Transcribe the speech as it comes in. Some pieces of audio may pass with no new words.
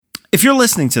If you're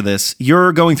listening to this,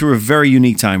 you're going through a very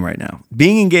unique time right now.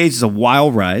 Being engaged is a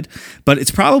wild ride, but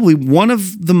it's probably one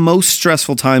of the most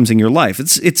stressful times in your life.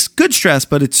 It's good stress,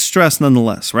 but it's stress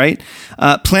nonetheless, right?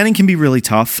 Planning can be really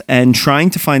tough, and trying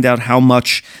to find out how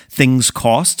much things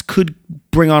cost could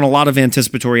bring on a lot of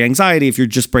anticipatory anxiety if you're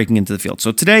just breaking into the field.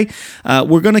 So today,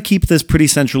 we're going to keep this pretty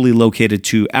centrally located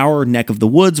to our neck of the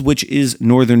woods, which is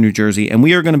northern New Jersey, and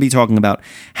we are going to be talking about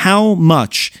how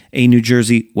much a New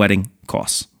Jersey wedding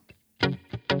costs.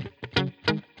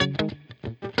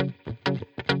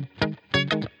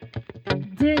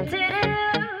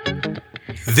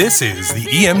 This is the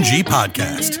EMG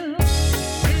Podcast.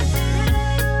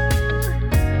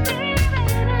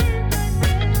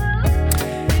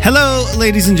 Hello,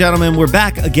 ladies and gentlemen. We're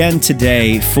back again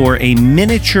today for a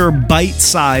miniature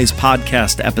bite-sized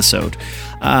podcast episode.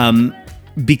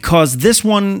 Because this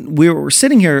one, we were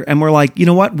sitting here and we're like, you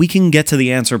know what? We can get to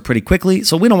the answer pretty quickly,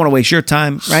 so we don't want to waste your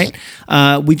time, right?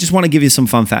 We just want to give you some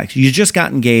fun facts. You just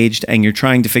got engaged and you're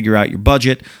trying to figure out your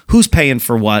budget, who's paying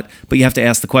for what, but you have to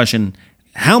ask the question,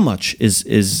 how much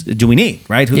do we need,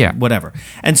 right? Whatever.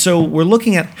 And so we're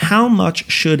looking at how much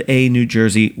should a New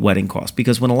Jersey wedding cost?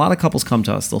 Because when a lot of couples come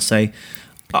to us, they'll say,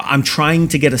 I'm trying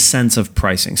to get a sense of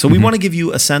pricing. So we want to give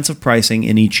you a sense of pricing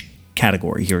in each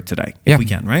category here today, if we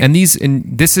can, right? And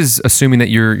this is assuming that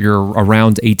you're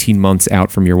around 18 months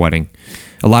out from your wedding.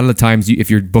 A lot of the times, if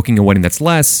you're booking a wedding that's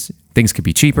less, things could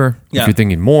be cheaper. Yeah. If you're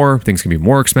thinking more, things can be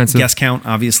more expensive. Guest count,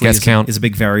 obviously, is a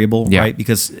big variable, right?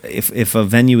 Because if a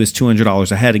venue is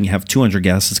 $200 a head and you have 200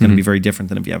 guests, it's going to be very different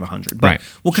than if you have 100. But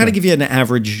we'll kind of give you an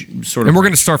average sort of... And we're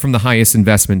going to start from the highest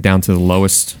investment down to the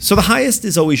lowest. So the highest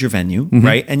is always your venue,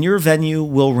 right? And your venue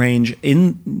will range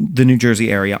in the New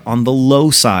Jersey area on the low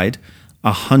side,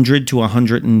 $100 to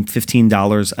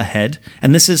 $115 a head.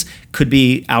 And this could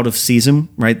be out of season,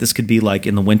 right? This could be like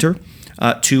in the winter.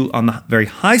 To on the very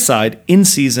high side, in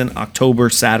season,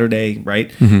 October, Saturday,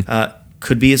 right?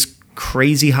 Could be as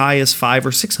crazy high as $500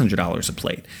 or $600 a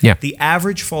plate. Yeah. The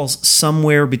average falls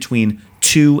somewhere between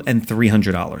 $200 and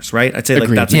 $300, right? I'd say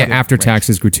Agreed. That's after range.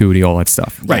 Taxes, gratuity, all that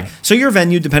stuff. Right. So your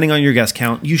venue, depending on your guest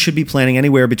count, you should be planning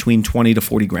anywhere between 20 to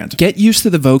 40 grand. Get used to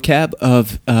the vocab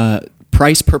of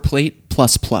price per plate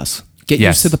plus. Get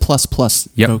used to the plus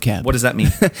vocab. What does that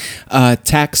mean?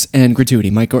 Tax and gratuity.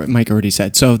 Mike already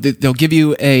said. So they'll give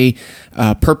you a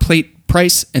per plate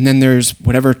price, and then there's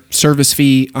whatever service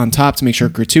fee on top to make sure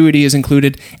gratuity is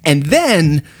included, and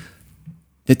then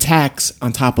the tax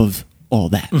on top of all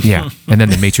that. Yeah. And then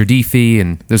the maitre d' fee,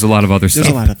 and there's a lot of other stuff.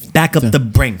 There's a lot of back up the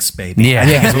Brinks, baby. Yeah.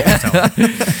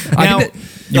 Now,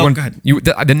 go ahead.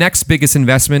 The next biggest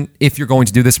investment, if you're going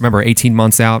to do this, remember, 18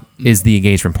 months out, is the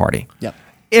engagement party. Yep.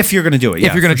 If you're going to do it,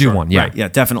 if you're going to do one,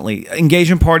 right, definitely.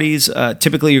 Engagement parties,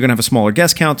 typically you're going to have a smaller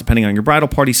guest count depending on your bridal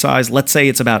party size. Let's say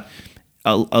it's about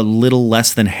a little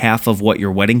less than half of what your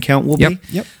wedding count will be.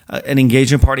 Yep. An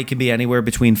engagement party can be anywhere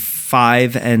between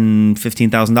 $5,000 and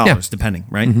 $15,000, depending,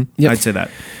 right? Yep. I'd say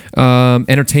that.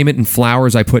 Entertainment and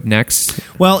flowers I put next.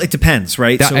 Well, it depends,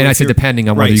 right? And I said depending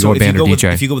on whether you go with band or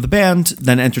DJ. If you go with a band,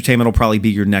 then entertainment will probably be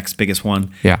your next biggest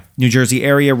one. Yeah. New Jersey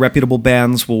area, reputable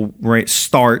bands will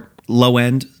start low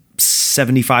end,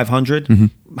 $7,500.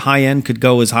 High end could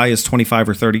go as high as 25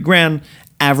 or 30 grand.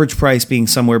 Average price being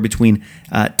somewhere between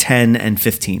 10 and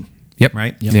 15. Yep.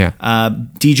 Right? Yep. Yeah.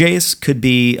 DJs could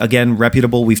be, again,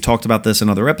 reputable. We've talked about this in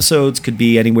other episodes. Could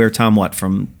be anywhere, Tom,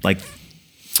 from like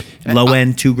low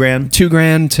end, $2 grand? $2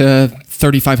 grand to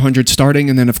 $3,500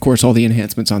 starting, and then of course all the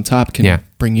enhancements on top can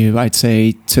bring you, I'd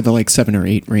say, to the like 7 or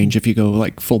 8 range if you go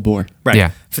like full bore. Right.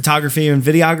 Yeah. Photography and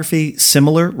videography,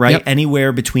 similar, right? Yep.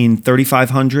 Anywhere between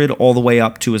 $3,500 all the way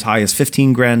up to as high as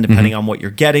 15 grand, depending on what you're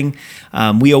getting.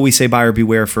 We always say buyer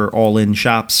beware for all-in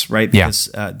shops, right? Because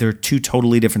they're two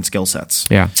totally different skill sets.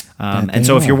 Yeah. And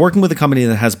so if you're working with a company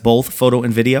that has both photo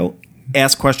and video,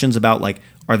 ask questions about like,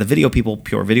 are the video people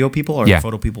pure video people, or are the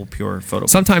photo people pure photo people?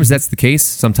 Sometimes that's the case.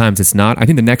 Sometimes it's not. I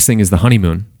think the next thing is the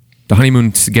honeymoon. The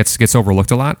honeymoon gets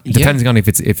overlooked a lot, depending on if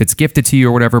it's gifted to you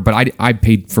or whatever. But I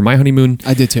paid for my honeymoon.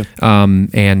 I did too.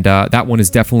 And that one is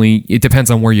definitely, it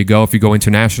depends on where you go. If you go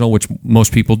international, which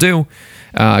most people do,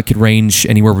 it could range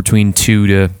anywhere between 2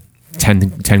 to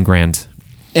 10 grand.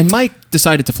 And Mike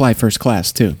decided to fly first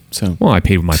class too. So I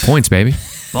paid with my points, baby.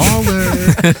 Baller.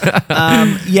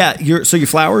 So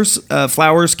your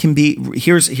flowers can be,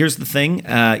 here's the thing.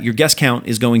 Your guest count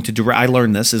is going to, I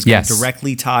learned this, is going to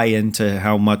directly tie into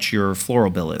how much your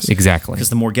floral bill is. Exactly. Because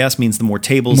the more guests means the more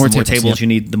tables. The more tables you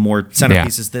need, the more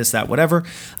centerpieces, this, that, whatever.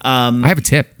 I have a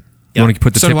tip. You want to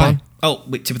put the tip on? Oh,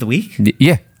 wait, tip of the week?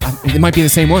 It might be the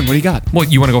same one. What do you got? Well,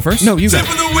 you want to go first? No, you got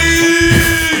Tip of the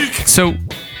week! So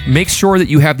make sure that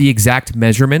you have the exact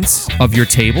measurements of your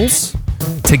tables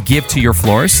to give to your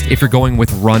florist. If you're going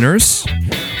with runners,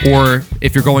 or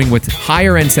if you're going with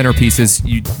higher end centerpieces,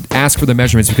 you ask for the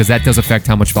measurements because that does affect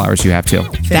how much flowers you have too.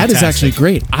 That is actually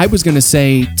great. I was going to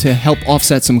say, to help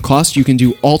offset some costs, you can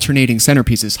do alternating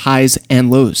centerpieces, highs and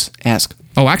lows. Ask.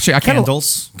 Oh, actually, I kind of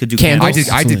Candles. Could do Candles. candles.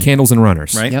 I did candles and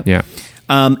runners. Right? Yep. Yeah.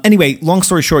 Anyway, long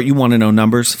story short, you want to know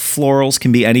numbers. Florals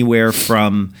can be anywhere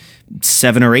from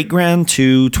 $7 or $8 grand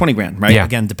to $20 grand, right? Yeah.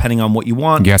 Again, depending on what you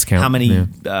want. Guest count, How many?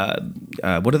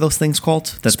 What are those things called?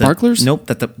 Sparklers? Nope.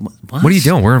 What What are you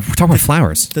doing? We're talking about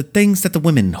flowers. The things that the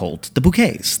women hold. The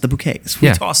bouquets. We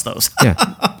Yeah. toss those. Yeah.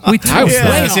 We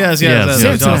Yes.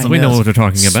 We know what we're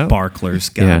talking about. Sparklers.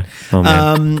 God. Yeah. Oh,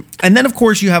 man. And then, of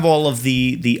course, you have all of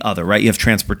the other, right? You have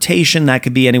transportation. That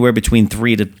could be anywhere between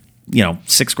 $3 to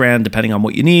 $6 grand, depending on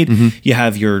what you need. You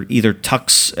have your either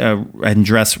tux and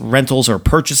dress rentals or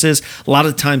purchases. A lot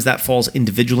of times that falls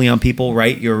individually on people,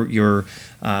 right? Your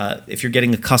if you're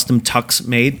getting a custom tux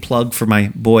made, plug for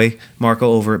my boy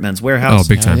Marco over at Men's Warehouse. Oh,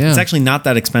 big time. Yeah. It's actually not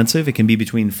that expensive. It can be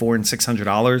between $400 and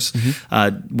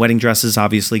 $600. Wedding dresses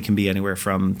obviously can be anywhere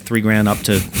from $3 grand up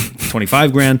to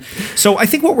 25 grand. So I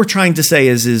think what we're trying to say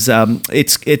is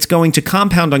it's going to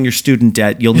compound on your student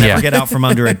debt. You'll never Yeah. get out from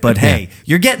under it. But hey,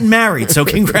 you're getting married, so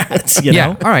congrats. You Yeah.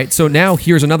 know? All right. So now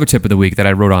here's another tip of the week that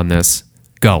I wrote on this.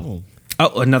 Go.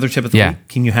 Oh, another tip of the Yeah. week.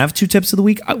 Can you have 2 tips of the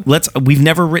week? We've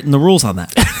never written the rules on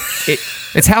that.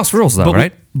 It's house rules, though, But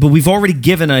right? but we've already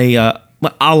given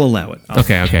well, I'll allow it.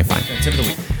 Okay. Fine. Tip of the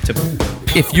week. Tip of the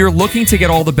week. If you're looking to get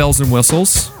all the bells and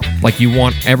whistles, like you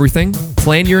want everything,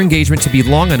 plan your engagement to be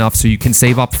long enough so you can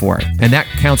save up for it. And that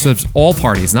counts as all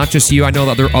parties, not just you. I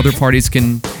know that other parties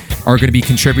are going to be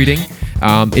contributing.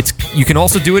 You can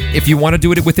also do it if you want to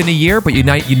do it within a year, but you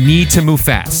need to move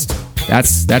fast.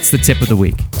 That's the tip of the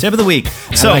week. Tip of the week.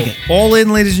 So, like it. all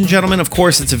in, ladies and gentlemen, of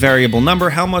course, it's a variable number.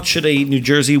 How much should a New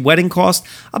Jersey wedding cost?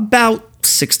 About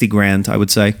 60 grand, I would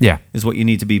say. Yeah. Is what you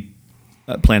need to be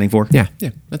planning for. Yeah.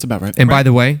 Yeah, that's about right. And by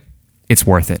the way, it's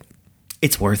worth it.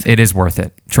 It's worth it. It is worth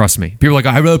it. Trust me. People are like,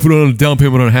 I'd rather put on a down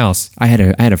payment on a house. I had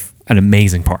an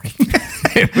amazing party.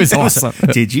 It was awesome.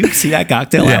 Did you see that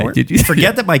cocktail Yeah, hour? did you?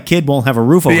 Forget that my kid won't have a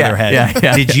roof over Yeah, their head.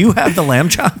 yeah. Did you have the lamb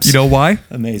chops? You know why?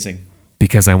 Amazing.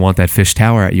 Because I want that fish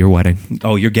tower at your wedding.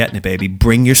 Oh, you're getting it, baby.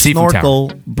 Bring your Seafood snorkel.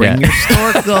 tower. Bring Yeah. your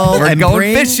snorkel. We're and going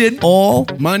bring fishing. all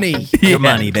Money. your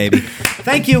money, baby.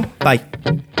 Thank you. Bye.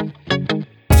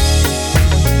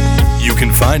 You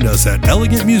can find us at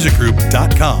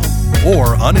elegantmusicgroup.com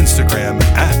or on Instagram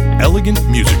at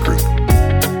elegantmusicgroup.